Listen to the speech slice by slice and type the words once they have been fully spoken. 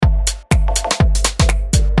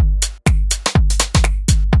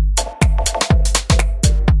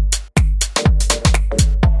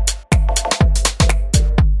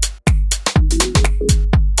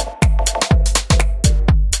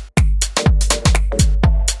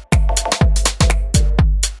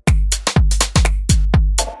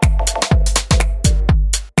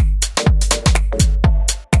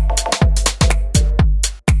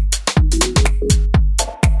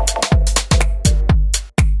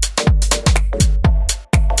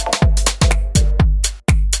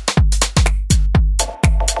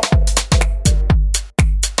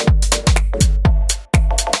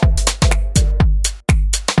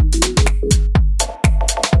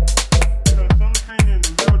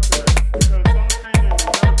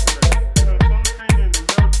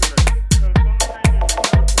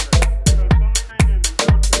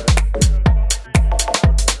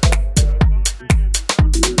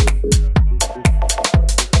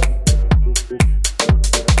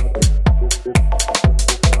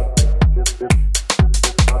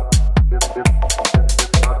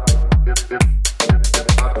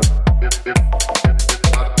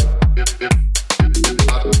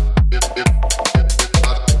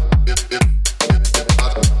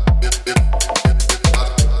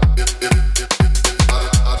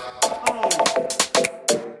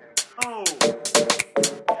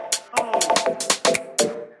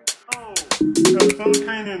some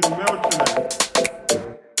kind in the mail today.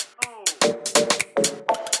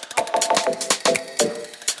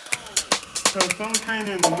 There's some kind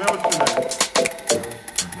in the mail today.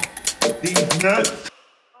 These nuts.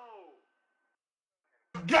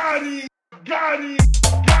 Got it! Got it!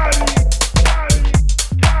 Got it! Got it!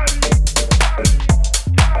 Got it! Got it!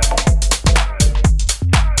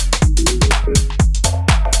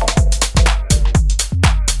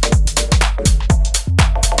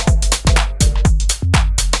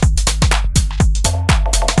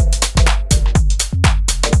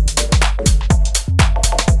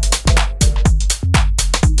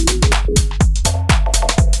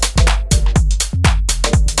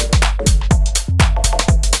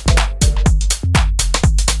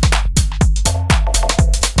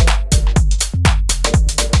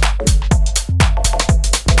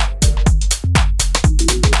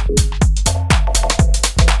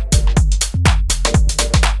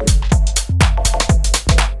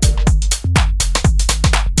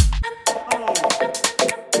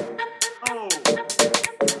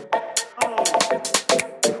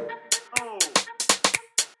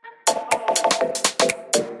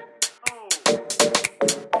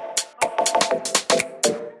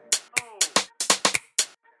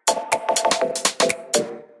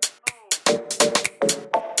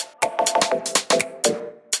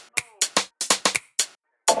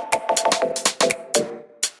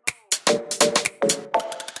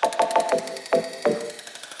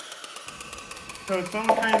 There's some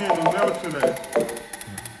kind in the mail today.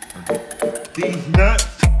 These nuts.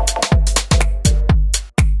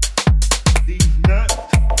 These nuts.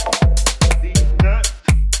 These nuts. These nuts.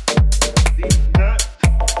 These nuts. These nuts.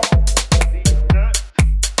 These nuts.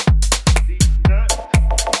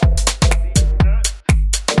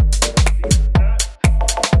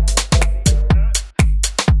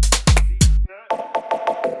 These nuts.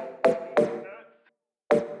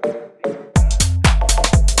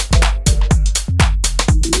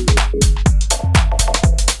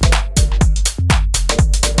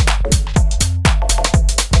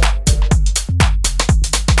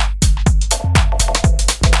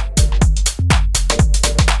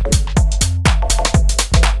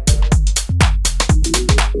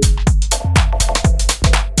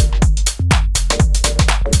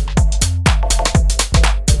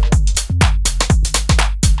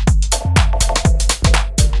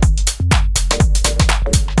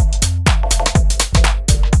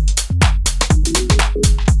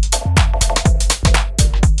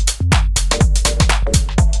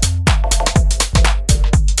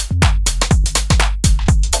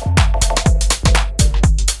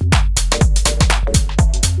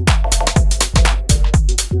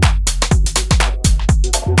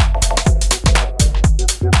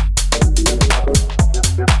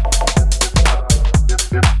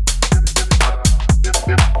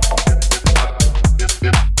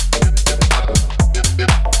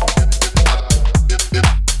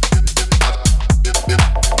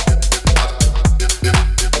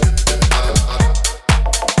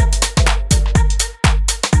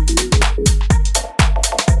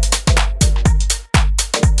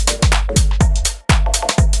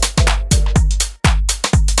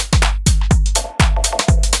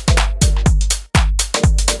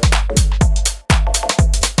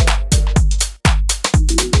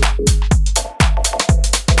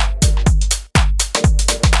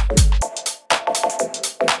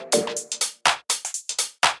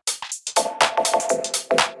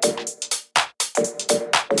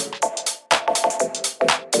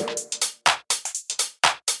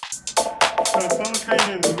 There's some kind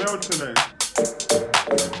in the mail today.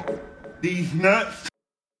 These nuts.